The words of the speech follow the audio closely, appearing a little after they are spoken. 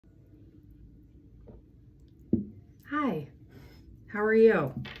Hi, how are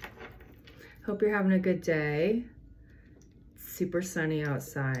you? Hope you're having a good day. It's super sunny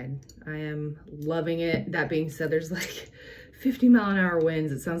outside. I am loving it. That being said, there's like 50-mile-an-hour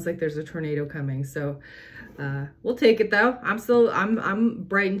winds. It sounds like there's a tornado coming. So we'll take it though. I'm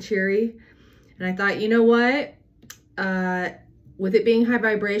bright and cheery. And I thought, you know what? With it being high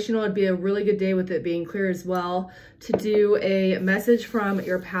vibrational, it'd be a really good day with it being clear as well to do a message from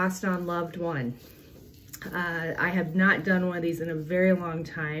your passed on loved one. I have not done one of these in a very long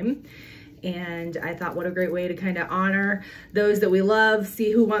time. And I thought, what a great way to kind of honor those that we love,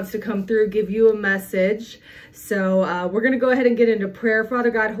 see who wants to come through, give you a message. So we're going to go ahead and get into prayer.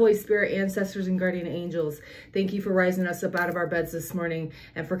 Father God, Holy Spirit, ancestors, and guardian angels, thank you for rising us up out of our beds this morning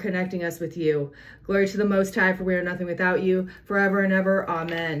and for connecting us with you. Glory to the Most High, for we are nothing without you, forever and ever.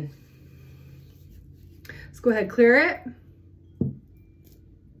 Amen. Let's go ahead, clear it.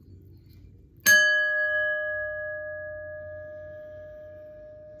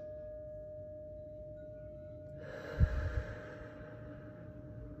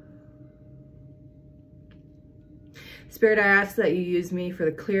 Spirit, I ask that you use me for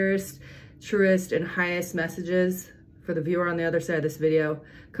the clearest, truest, and highest messages for the viewer on the other side of this video.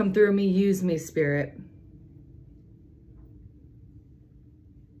 Come through me, use me, Spirit.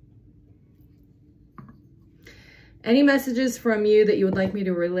 Any messages from you that you would like me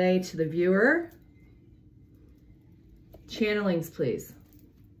to relay to the viewer? Channelings, please.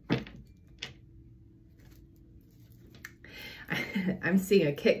 I'm seeing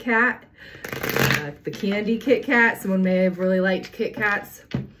a Kit Kat. The candy Kit Kat. Someone may have really liked Kit Kats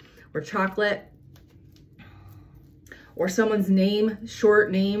or chocolate, or someone's name,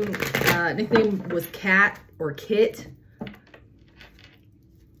 short name, nickname was Cat or Kit.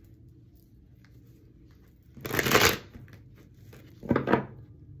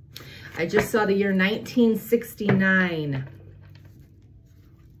 I just saw the year 1969.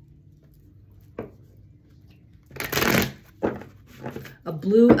 A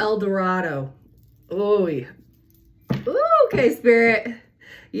blue Eldorado. Oh, yeah. Ooh, okay, Spirit.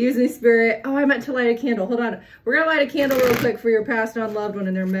 Use me, Spirit. Oh, I meant to light a candle. Hold on. We're going to light a candle real quick for your passed on loved one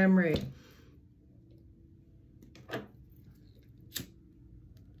in their memory.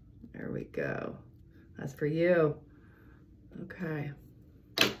 There we go. That's for you. Okay.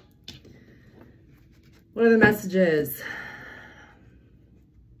 What are the messages?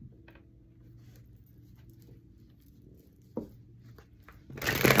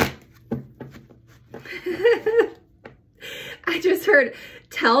 I just heard,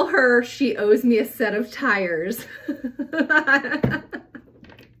 tell her she owes me a set of tires. I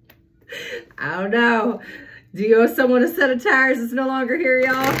don't know. Do you owe someone a set of tires that's no longer here,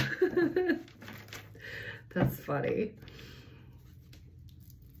 y'all? That's funny.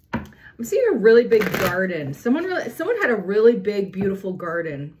 I'm seeing a really big garden. Someone had a really big, beautiful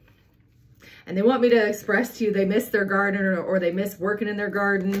garden. And they want me to express to you they miss their garden or they miss working in their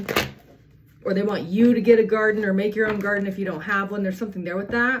garden. Or they want you to get a garden or make your own garden if you don't have one. There's something there with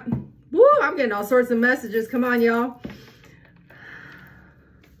that. Woo, I'm getting all sorts of messages. Come on, y'all.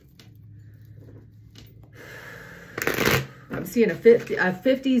 I'm seeing a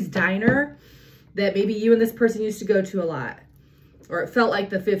 50s diner that maybe you and this person used to go to a lot. Or it felt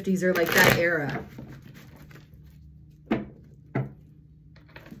like the 50s or like that era.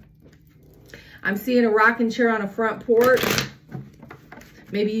 I'm seeing a rocking chair on a front porch.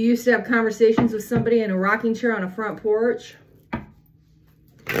 Maybe you used to have conversations with somebody in a rocking chair on a front porch.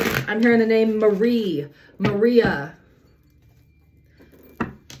 I'm hearing the name Maria.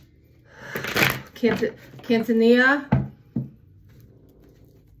 Cantonia.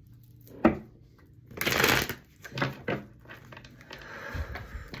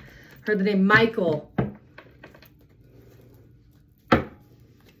 Heard the name Michael.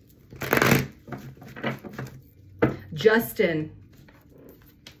 Justin.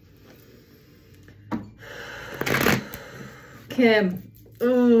 Kim.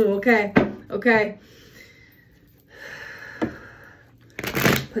 Oh, okay. Okay.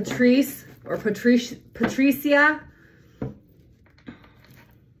 Patrice or Patricia.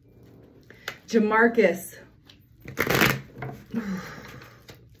 Jamarcus.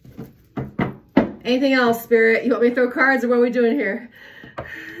 Anything else, Spirit? You want me to throw cards or what are we doing here?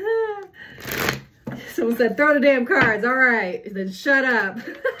 Someone said, throw the damn cards. All right. Then shut up.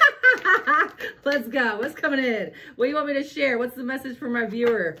 Let's go. What's coming in? What do you want me to share? What's the message for my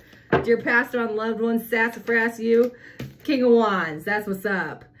viewer? Dear passed on loved ones, sassafras you, King of Wands. That's what's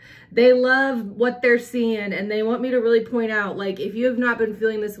up. They love what they're seeing, and they want me to really point out, like, if you have not been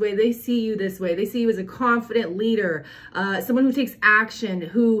feeling this way, they see you this way. They see you as a confident leader, someone who takes action,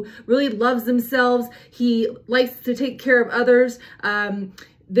 who really loves themselves. He likes to take care of others.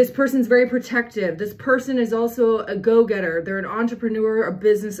 This person's very protective. This person is also a go-getter. They're an entrepreneur, a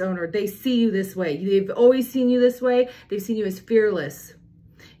business owner. They see you this way. They've always seen you this way. They've seen you as fearless.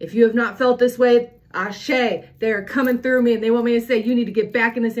 If you have not felt this way, Ashe, they're coming through me and they want me to say, you need to get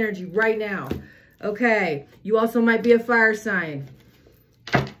back in this energy right now. Okay. You also might be a fire sign.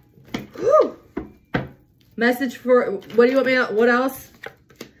 Whew. Message for, what do you want me to, what else?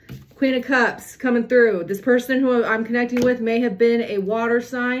 Queen of Cups coming through. This person who I'm connecting with may have been a water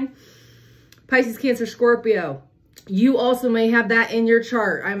sign. Pisces, Cancer, Scorpio. You also may have that in your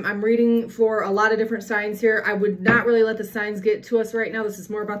chart. I'm reading for a lot of different signs here. I would not really let the signs get to us right now. This is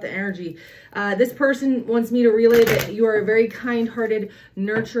more about the energy. This person wants me to relay that you are a very kind-hearted,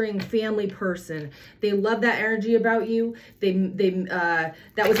 nurturing family person. They love that energy about you. That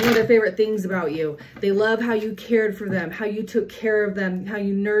was one of their favorite things about you. They love how you cared for them, how you took care of them, how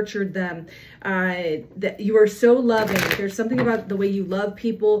you nurtured them. That you are so loving. There's something about the way you love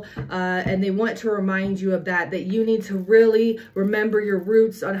people, and they want to remind you of that you need to really remember your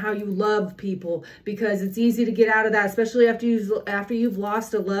roots on how you love people, because it's easy to get out of that, especially after you've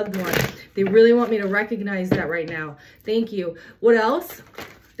lost a loved one. They really want me to recognize that right now. Thank you. What else?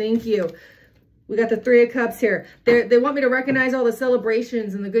 Thank you. We got the Three of Cups here. They want me to recognize all the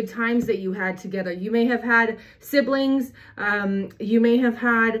celebrations and the good times that you had together. You may have had siblings. You may have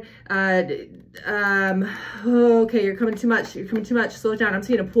had, okay, you're coming too much. You're coming too much. Slow it down. I'm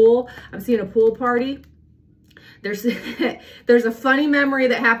seeing a pool. I'm seeing a pool party. There's a funny memory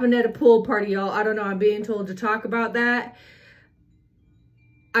that happened at a pool party, y'all. I don't know. I'm being told to talk about that.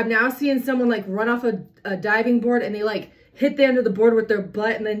 I'm now seeing someone like run off a diving board and they like hit the end of the board with their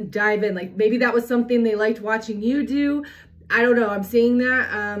butt and then dive in. Like maybe that was something they liked watching you do. I don't know. I'm seeing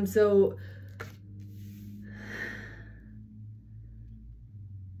that. So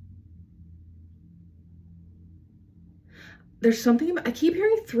there's something, I keep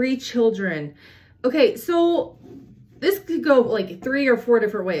hearing 3 children. Okay, so this could go like 3 or 4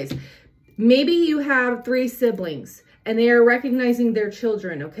 different ways. Maybe you have 3 siblings and they are recognizing their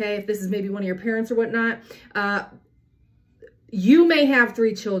children, okay? If this is maybe one of your parents or whatnot, you may have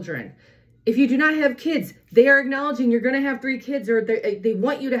 3 children. If you do not have kids, they are acknowledging you're going to have 3 kids, or they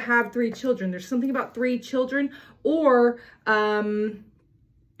want you to have 3 children. There's something about 3 children, or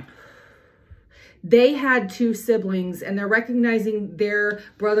they had 2 siblings and they're recognizing their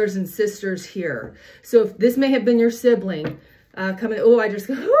brothers and sisters here. So if this may have been your sibling coming, oh, I just,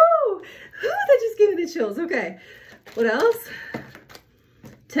 that just gave me the chills. Okay. What else?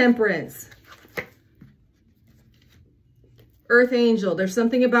 Temperance. Earth angel. There's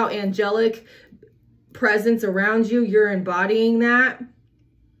something about angelic presence around you. You're embodying that.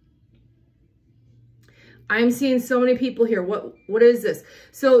 I'm seeing so many people here. What is this?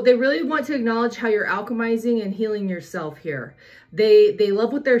 So they really want to acknowledge how you're alchemizing and healing yourself here. They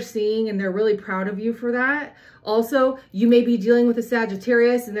love what they're seeing and they're really proud of you for that. Also, you may be dealing with a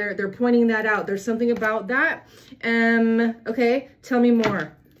Sagittarius and they're pointing that out. There's something about that. Okay, tell me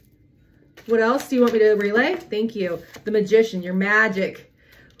more. What else do you want me to relay? Thank you. The Magician, your magic.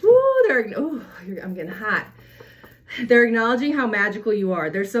 Ooh, I'm getting hot. They're acknowledging how magical you are.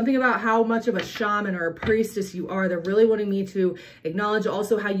 There's something about how much of a shaman or a priestess you are. They're really wanting me to acknowledge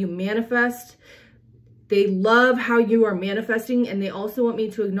also how you manifest. They love how you are manifesting, and they also want me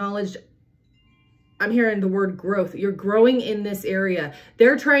to acknowledge, I'm hearing the word growth. You're growing in this area.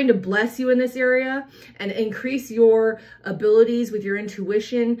 They're trying to bless you in this area and increase your abilities with your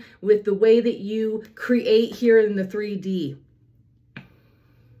intuition, with the way that you create here in the 3D.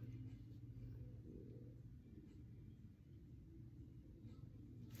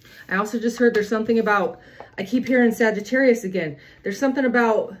 I also just heard there's something about, I keep hearing Sagittarius again. There's something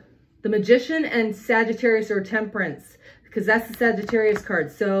about the Magician and Sagittarius or Temperance, because that's the Sagittarius card.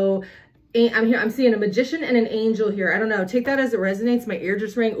 So I'm seeing a Magician and an Angel here. I don't know. Take that as it resonates. My ear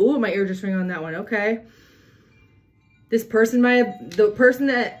just rang. Ooh, my ear just rang on that one. Okay. This person the person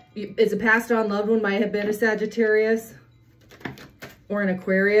that is a passed on loved one might have been a Sagittarius or an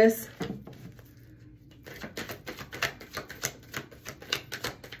Aquarius.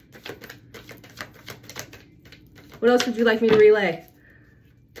 What else would you like me to relay?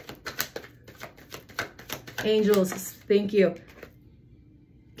 Angels, thank you.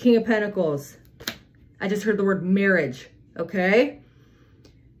 King of Pentacles. I just heard the word marriage, okay?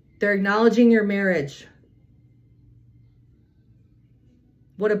 They're acknowledging your marriage.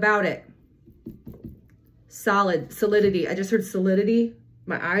 What about it? Solidity. I just heard solidity.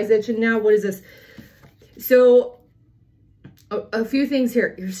 My eye's itching now. What is this? So a few things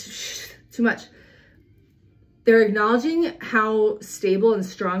here. Too much. They're acknowledging how stable and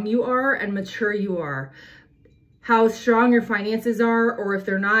strong you are and mature you are. How strong your finances are, or if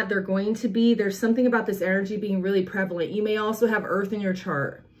they're not, they're going to be. There's something about this energy being really prevalent. You may also have Earth in your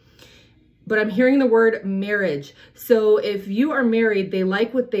chart. But I'm hearing the word marriage. So if you are married, they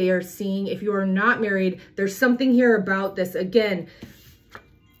like what they are seeing. If you are not married, there's something here about this. Again,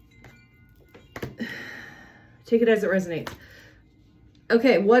 take it as it resonates.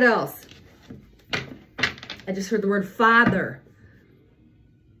 Okay, what else? I just heard the word father.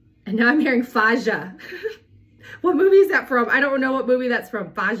 And now I'm hearing Faja. What movie is that from? I don't know what movie that's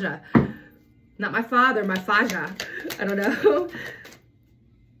from. Faja. Not my father, my Faja. I don't know.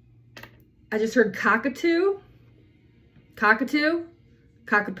 I just heard cockatoo, cockapoo.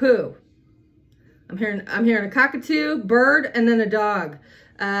 I'm hearing a cockatoo, bird, and then a dog.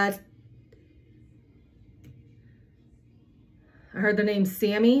 I heard the name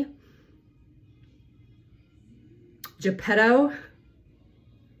Sammy, Geppetto.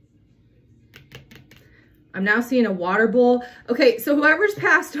 I'm now seeing a water bowl. Okay, so whoever's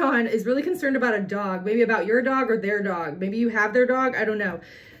passed on is really concerned about a dog, maybe about your dog or their dog. Maybe you have their dog, I don't know.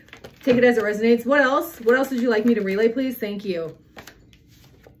 Take it as it resonates. What else? What else would you like me to relay, please? Thank you.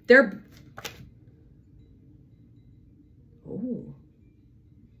 Oh,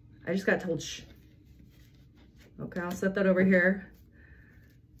 I just got told shh. Okay, I'll set that over here.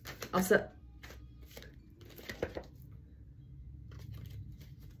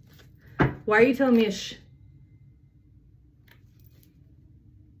 Why are you telling me a shh?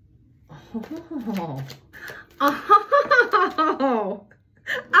 Oh. Oh.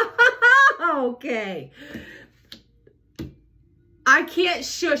 Okay. I can't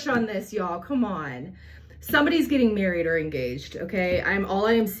shush on this, y'all. Come on. Somebody's getting married or engaged, okay? All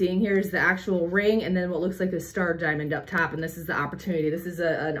I am seeing here is the actual ring and then what looks like a star diamond up top, and this is the opportunity. This is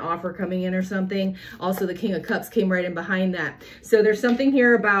an offer coming in or something. Also, the King of Cups came right in behind that. So there's something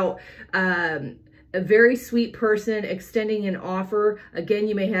here about a very sweet person extending an offer. Again,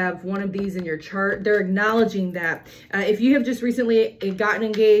 you may have one of these in your chart. They're acknowledging that. If you have just recently gotten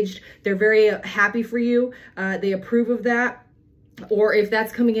engaged, they're very happy for you. They approve of that. Or if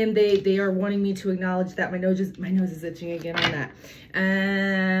that's coming in, they are wanting me to acknowledge that. My nose is itching again on that.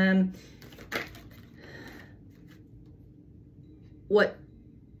 What?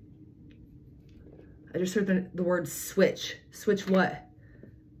 I just heard the word switch. Switch what?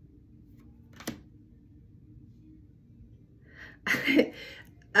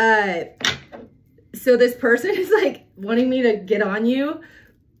 So this person is like wanting me to get on you.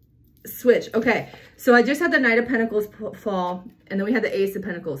 Switch. Okay. So I just had the Knight of Pentacles fall, and then we had the Ace of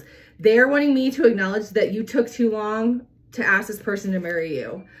Pentacles. They're wanting me to acknowledge that you took too long to ask this person to marry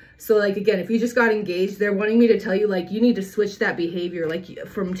you. So like, again, if you just got engaged, they're wanting me to tell you, like, you need to switch that behavior, like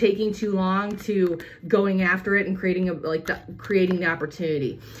from taking too long to going after it and creating the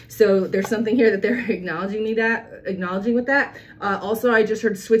opportunity. So there's something here that they're acknowledging with that. Also, I just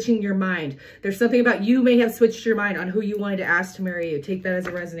heard switching your mind. There's something about you may have switched your mind on who you wanted to ask to marry you. Take that as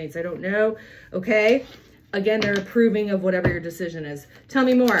it resonates. I don't know. Okay. Again, they're approving of whatever your decision is. Tell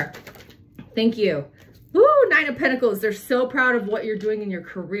me more. Thank you. Woo, Nine of Pentacles. They're so proud of what you're doing in your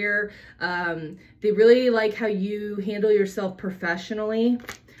career. They really like how you handle yourself professionally.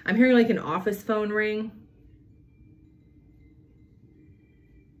 I'm hearing like an office phone ring.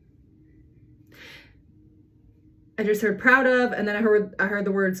 I just heard proud of, and then I heard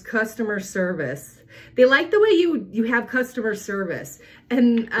the words customer service. They like the way you have customer service.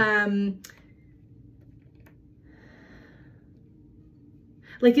 And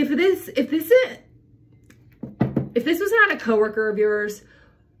like if this was not a coworker of yours,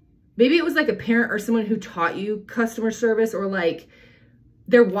 maybe it was like a parent or someone who taught you customer service, or like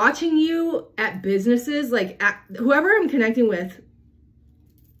they're watching you at businesses, like at whoever I'm connecting with.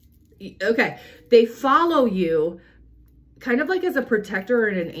 Okay. They follow you kind of like as a protector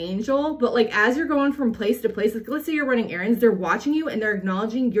and an angel, but like as you're going from place to place, like let's say you're running errands, they're watching you and they're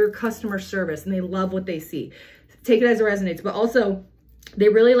acknowledging your customer service and they love what they see. Take it as it resonates, but also they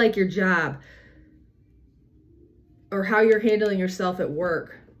really like your job or how you're handling yourself at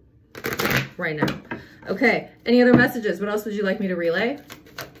work right now. Okay, any other messages? What else would you like me to relay?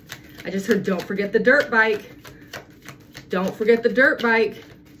 I just heard, don't forget the dirt bike. Don't forget the dirt bike.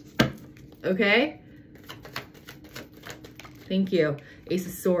 Okay? Thank you. Ace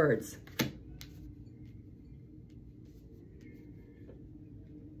of Swords.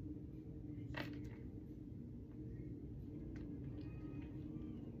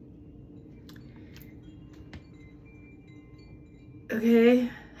 Okay,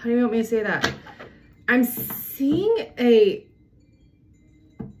 how do you want me to say that? I'm seeing a...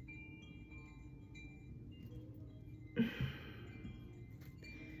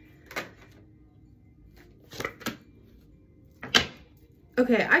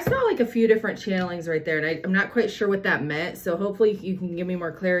 Okay, I saw like a few different channelings right there, and I'm not quite sure what that meant, so hopefully you can give me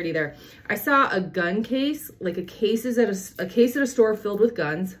more clarity there. I saw a gun case, like a case at a store filled with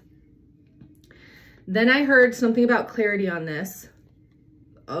guns. Then I heard something about clarity on this.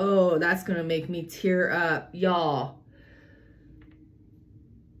 Oh, that's gonna make me tear up, y'all.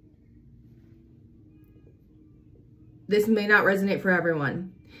 This may not resonate for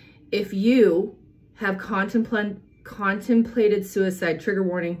everyone. If you have contemplated suicide, trigger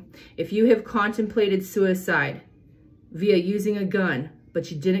warning, if you have contemplated suicide via using a gun,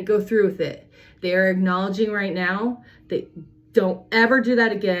 but you didn't go through with it, they are acknowledging right now that don't ever do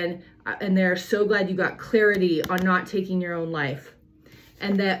that again, and they're so glad you got clarity on not taking your own life,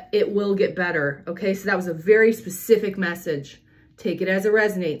 and that it will get better. Okay, so that was a very specific message. Take it as it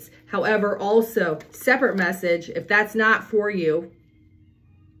resonates. However, also, separate message, if that's not for you,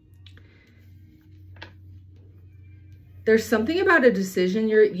 there's something about a decision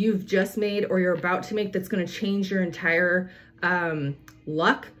you've just made or you're about to make that's going to change your entire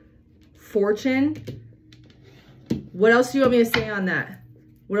luck, fortune. What else do you want me to say on that?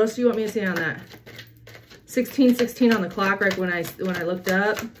 What else do you want me to say on that? 16:16 on the clock, right when I looked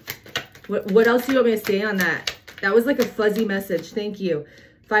up. What else do you want me to say on that? That was like a fuzzy message. Thank you.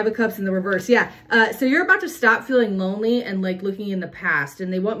 5 of Cups in the reverse. Yeah. So you're about to stop feeling lonely and like looking in the past.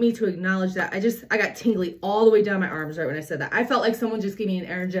 And they want me to acknowledge that. I got tingly all the way down my arms right when I said that. I felt like someone just gave me an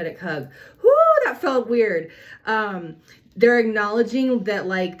energetic hug. Whoo, that felt weird. They're acknowledging that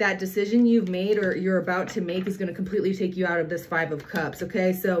like that decision you've made or you're about to make is going to completely take you out of this 5 of Cups.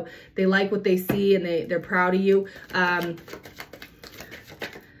 Okay. So they like what they see and they're proud of you. Do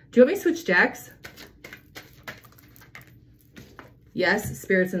you want me to switch decks? Yes,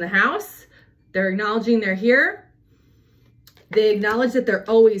 Spirit's in the house. They're acknowledging they're here. They acknowledge that they're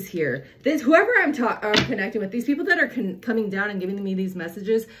always here. Whoever I'm connecting with, these people that are coming down and giving me these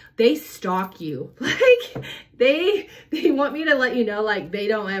messages, they stalk you. Like, they want me to let you know, like, they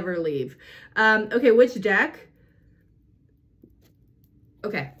don't ever leave. Okay, which deck?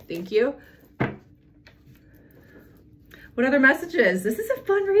 Okay, thank you. What other messages? This is a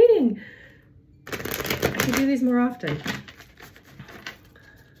fun reading. I can do these more often.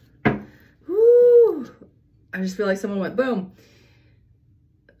 I just feel like someone went boom.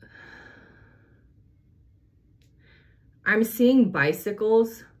 I'm seeing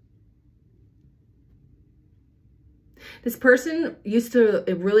bicycles. This person used to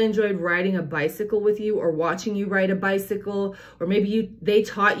really enjoyed riding a bicycle with you or watching you ride a bicycle, or maybe they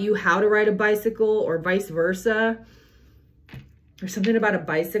taught you how to ride a bicycle or vice versa. There's something about a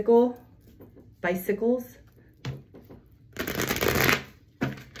bicycle. Bicycles.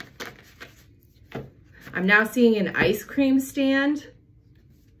 I'm now seeing an ice cream stand.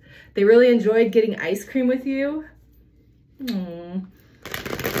 They really enjoyed getting ice cream with you.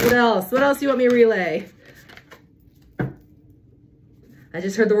 What else? What else do you want me to relay? I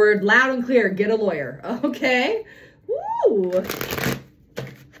just heard the word loud and clear, get a lawyer. Okay. Woo.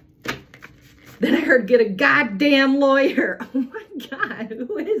 Then I heard get a goddamn lawyer. Oh my God,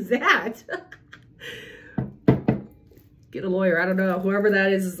 who is that? Get a lawyer. I don't know. Whoever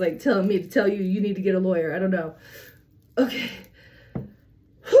that is like telling me to tell you you need to get a lawyer. I don't know. Okay.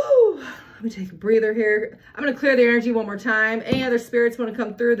 Whew. Let me take a breather here. I'm going to clear the energy one more time. Any other spirits want to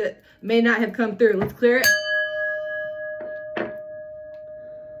come through that may not have come through? Let's clear it. I'm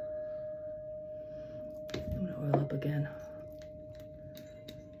going to oil up again.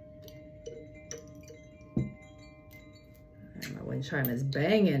 And my wind chime is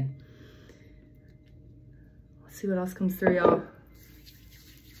banging. See what else comes through, y'all.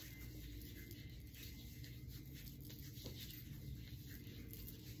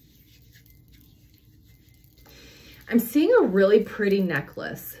 I'm seeing a really pretty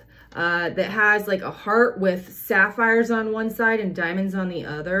necklace that has like a heart with sapphires on one side and diamonds on the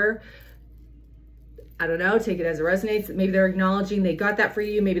other. I don't know, take it as it resonates. Maybe they're acknowledging they got that for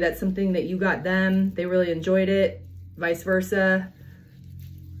you. Maybe that's something that you got them. They really enjoyed it, vice versa.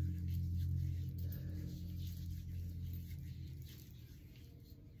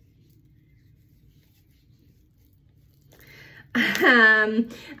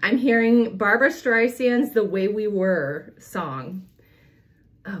 I'm hearing Barbra Streisand's The Way We Were song.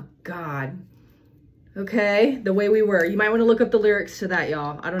 Oh God. Okay, The Way We Were. You might want to look up the lyrics to that,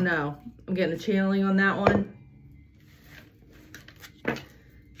 y'all. I don't know. I'm getting a channeling on that one.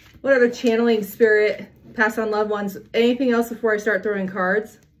 What other channeling spirit Pass on loved ones. Anything else before I start throwing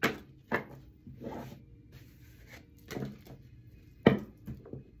cards?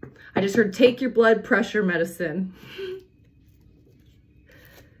 I just heard take your blood pressure medicine.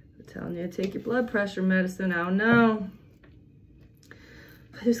 I'm telling you to take your blood pressure medicine. I don't know.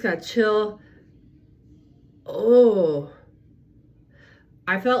 I just got chill. Oh.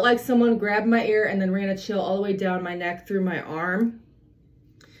 I felt like someone grabbed my ear and then ran a chill all the way down my neck through my arm.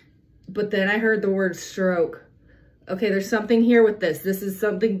 But then I heard the word stroke. Okay, there's something here with this. This is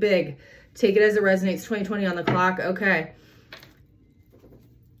something big. Take it as it resonates. 2020 on the clock. Okay.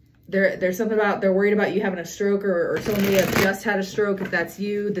 There's something about, they're worried about you having a stroke, or someone may have just had a stroke. If that's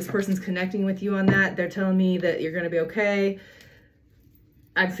you, this person's connecting with you on that. They're telling me that you're going to be okay.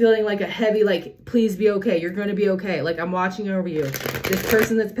 I'm feeling like a heavy, like, please be okay. You're going to be okay. Like, I'm watching over you. This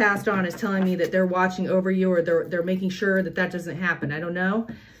person that's passed on is telling me that they're watching over you, or they're making sure that that doesn't happen. I don't know.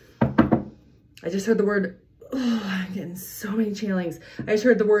 I just heard the word, oh, I'm getting so many channelings. I just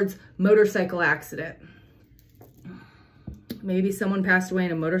heard the words motorcycle accident. Maybe someone passed away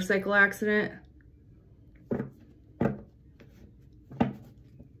in a motorcycle accident.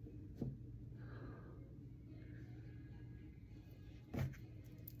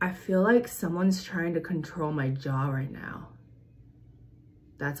 I feel like someone's trying to control my jaw right now.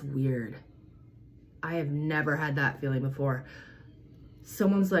 That's weird. I have never had that feeling before.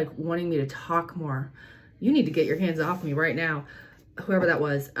 Someone's like wanting me to talk more. You need to get your hands off me right now. Whoever that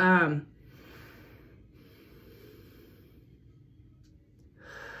was.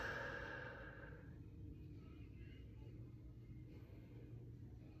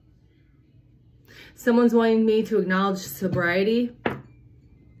 Someone's wanting me to acknowledge sobriety.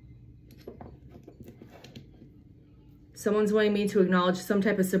 Someone's wanting me to acknowledge some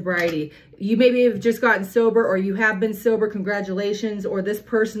type of sobriety. You maybe have just gotten sober, or you have been sober. Congratulations. Or this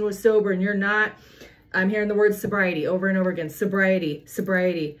person was sober and you're not. I'm hearing the word sobriety over and over again. Sobriety,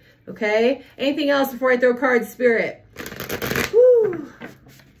 sobriety. Okay? Anything else before I throw cards, Spirit? Woo.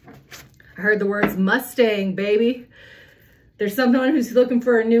 I heard the words Mustang, baby. There's someone who's looking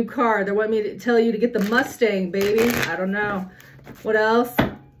for a new car. They want me to tell you to get the Mustang, baby. I don't know. What else?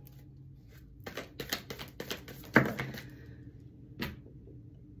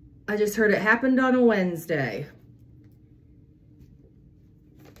 I just heard it happened on a Wednesday.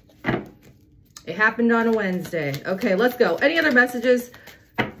 It happened on a Wednesday. Okay, let's go. Any other messages?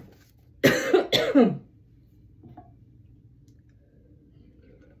 I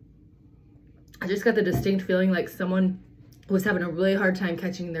just got the distinct feeling like someone was having a really hard time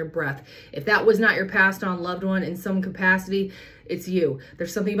catching their breath. If that was not your passed on loved one in some capacity, it's you.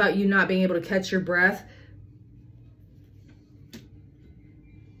 There's something about you not being able to catch your breath.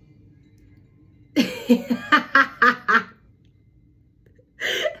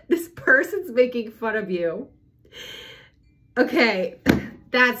 This person's making fun of you. Okay,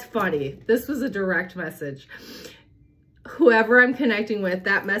 that's funny. This was a direct message. Whoever I'm connecting with,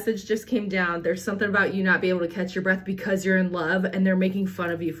 that message just came down. There's something about you not being able to catch your breath because you're in love, and they're making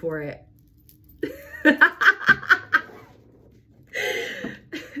fun of you for it.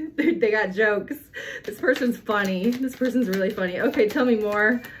 They got jokes. This person's funny. This person's really funny. Okay, tell me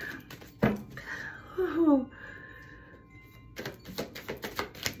more. Oh.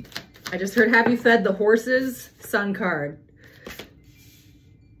 I just heard, have you fed the horses? Sun card.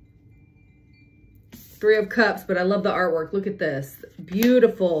 3 of Cups, but I love the artwork. Look at this.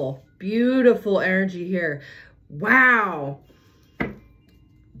 Beautiful, beautiful energy here. Wow.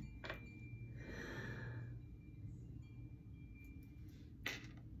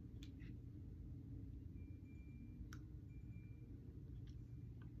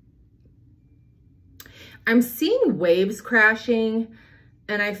 I'm seeing waves crashing,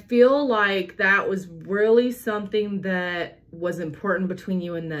 and I feel like that was really something that was important between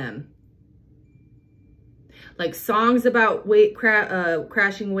you and them. Like songs about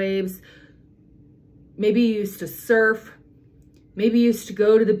crashing waves. Maybe you used to surf. Maybe you used to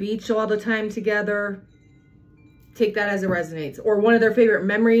go to the beach all the time together. Take that as it resonates. Or one of their favorite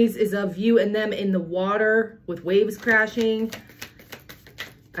memories is of you and them in the water with waves crashing.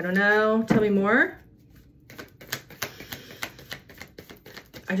 I don't know. Tell me more.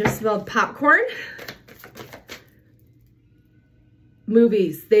 I just smelled popcorn.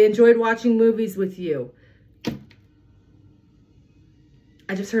 Movies. They enjoyed watching movies with you.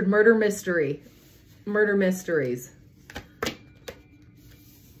 I just heard murder mystery. Murder mysteries.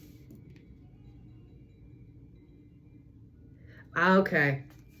 Okay.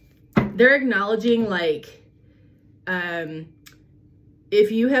 They're acknowledging, like,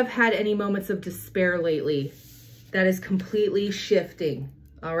 if you have had any moments of despair lately, that is completely shifting.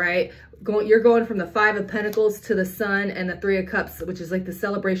 All right. You're going from the 5 of Pentacles to the Sun and the 3 of Cups, which is like the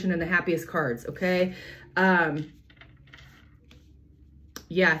celebration and the happiest cards. Okay.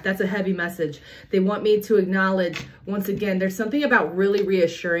 Yeah, that's a heavy message. They want me to acknowledge, once again, there's something about really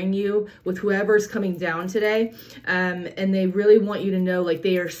reassuring you with whoever's coming down today. And they really want you to know, like,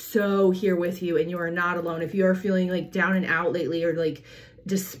 they are so here with you and you are not alone. If you are feeling like down and out lately, or like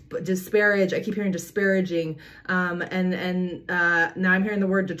disparage, I keep hearing disparaging, now I'm hearing the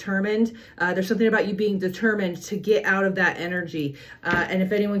word determined. There's something about you being determined to get out of that energy, and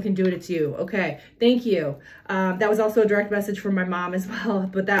if anyone can do it, it's you. Okay, thank you. That was also a direct message from my mom as well,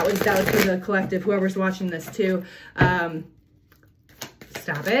 but that was for the collective, whoever's watching this too. Stop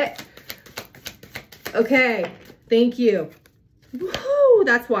it. Okay, thank you. Woo,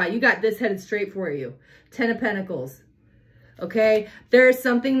 that's why you got this headed straight for you. 10 of Pentacles. Okay, there is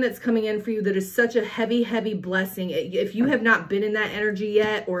something that's coming in for you that is such a heavy, heavy blessing. If you have not been in that energy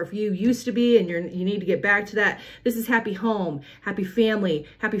yet, or if you used to be and you need to get back to that, this is happy home, happy family,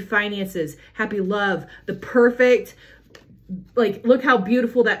 happy finances, happy love, the perfect, like, look how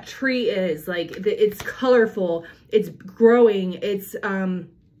beautiful that tree is. Like, it's colorful, it's growing, it's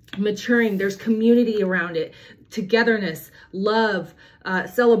maturing, there's community around it, togetherness, love,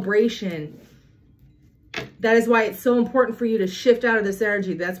 celebration. That is why it's so important for you to shift out of this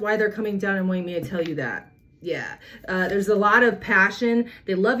energy. That's why they're coming down and wanting me to tell you that. Yeah, there's a lot of passion.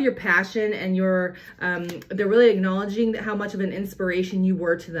 They love your passion, and they're really acknowledging how much of an inspiration you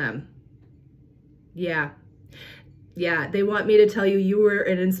were to them. Yeah. Yeah, they want me to tell you you were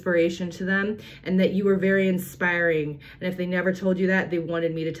an inspiration to them and that you were very inspiring. And if they never told you that, they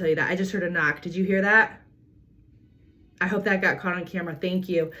wanted me to tell you that. I just heard a knock. Did you hear that? I hope that got caught on camera. Thank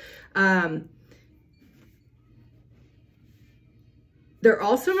you. There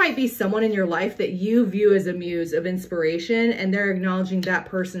also might be someone in your life that you view as a muse of inspiration, and they're acknowledging that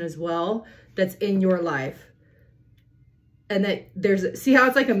person as well that's in your life. And that see how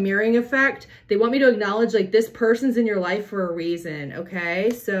it's like a mirroring effect? They want me to acknowledge, like, this person's in your life for a reason, okay?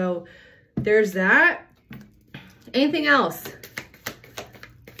 So there's that. Anything else?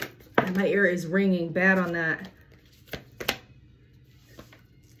 My ear is ringing bad on that.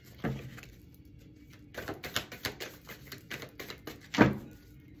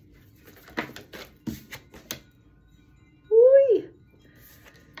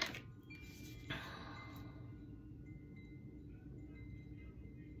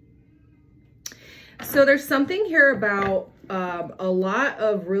 So there's something here about a lot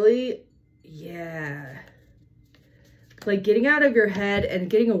of really, yeah, like getting out of your head and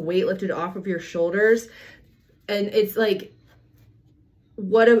getting a weight lifted off of your shoulders. And it's like,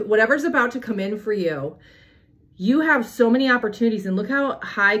 whatever's about to come in for you, you have so many opportunities. And look how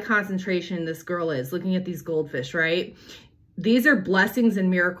high concentration this girl is, looking at these goldfish, right? These are blessings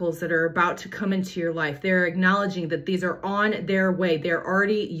and miracles that are about to come into your life. They're acknowledging that these are on their way. They're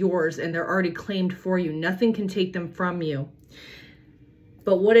already yours and they're already claimed for you. Nothing can take them from you.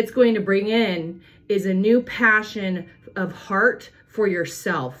 But what it's going to bring in is a new passion of heart for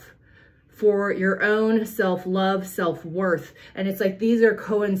yourself, for your own self-love, self-worth. And it's like these are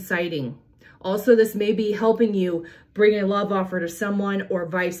coinciding. Also, this may be helping you bring a love offer to someone or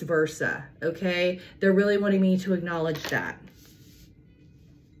vice versa, okay? They're really wanting me to acknowledge that.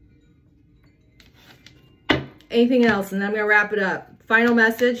 Anything else? And then I'm going to wrap it up. Final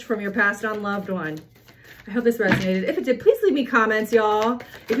message from your passed on loved one. I hope this resonated. If it did, please leave me comments, y'all.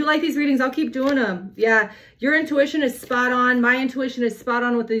 If you like these readings, I'll keep doing them. Yeah, your intuition is spot on. My intuition is spot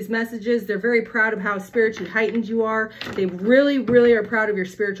on with these messages. They're very proud of how spiritually heightened you are. They really, really are proud of your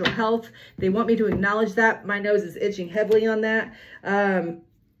spiritual health. They want me to acknowledge that. My nose is itching heavily on that.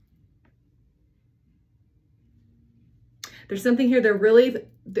 There's something here. They're really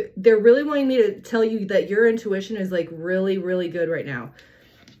wanting me to tell you that your intuition is like really, really good right now.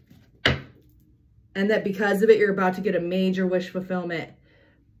 And that because of it, you're about to get a major wish fulfillment.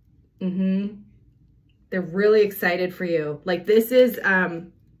 They're really excited for you. Like this is,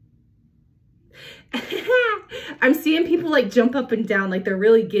 I'm seeing people like jump up and down, like they're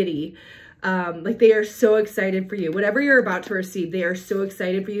really giddy. Like they are so excited for you. Whatever you're about to receive, they are so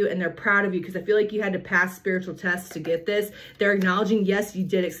excited for you and they're proud of you because I feel like you had to pass spiritual tests to get this. They're acknowledging, yes, you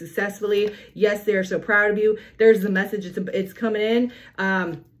did it successfully. Yes, they're so proud of you. There's the message. It's coming in.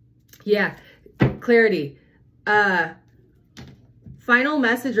 Yeah. Clarity. Final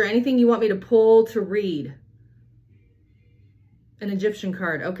message or anything you want me to pull to read. An Egyptian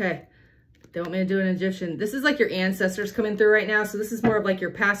card. Okay. They want me to do an Egyptian. This is like your ancestors coming through right now. So this is more of like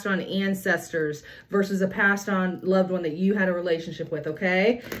your passed on ancestors versus a passed on loved one that you had a relationship with.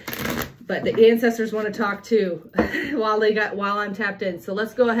 Okay. but the ancestors want to talk too while I'm tapped in. So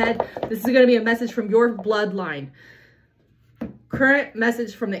let's go ahead. This is going to be a message from your bloodline. Current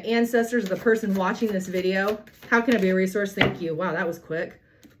message from the ancestors of the person watching this video. How can I be a resource? Thank you. Wow, that was quick.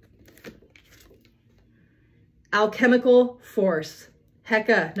 Alchemical force.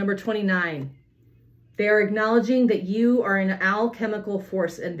 Heka, number 29. They are acknowledging that you are an alchemical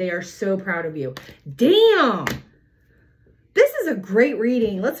force and they are so proud of you. Damn! This is a great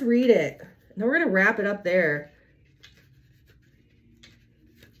reading. Let's read it. And then we're going to wrap it up there.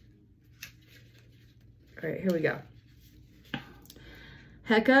 All right, here we go.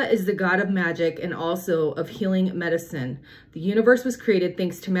 Heka is the god of magic and also of healing medicine. The universe was created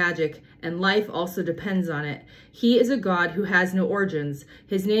thanks to magic, and life also depends on it. He is a god who has no origins.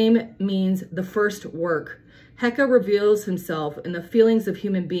 His name means the first work. Heka reveals himself in the feelings of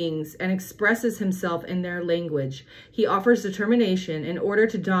human beings and expresses himself in their language. He offers determination in order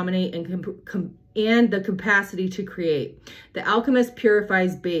to dominate and the capacity to create. The alchemist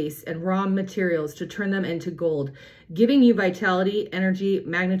purifies base and raw materials to turn them into gold, giving you vitality, energy,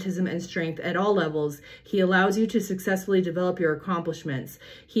 magnetism, and strength at all levels. He allows you to successfully develop your accomplishments.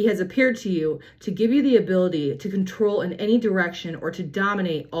 He has appeared to you to give you the ability to control in any direction or to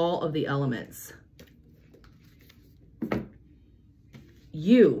dominate all of the elements.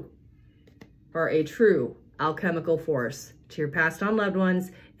 You are a true alchemical force to your passed on loved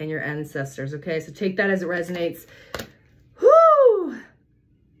ones and your ancestors. Okay, so take that as it resonates. Whoo!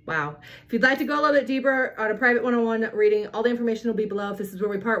 Wow. If you'd like to go a little bit deeper on a private one-on-one reading, all the information will be below. If this is where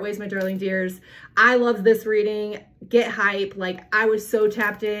we part ways, my darling dears. I love this reading. Get hype. Like, I was so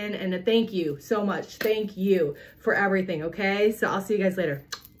tapped in, and thank you so much. Thank you for everything, okay? So I'll see you guys later.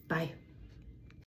 Bye.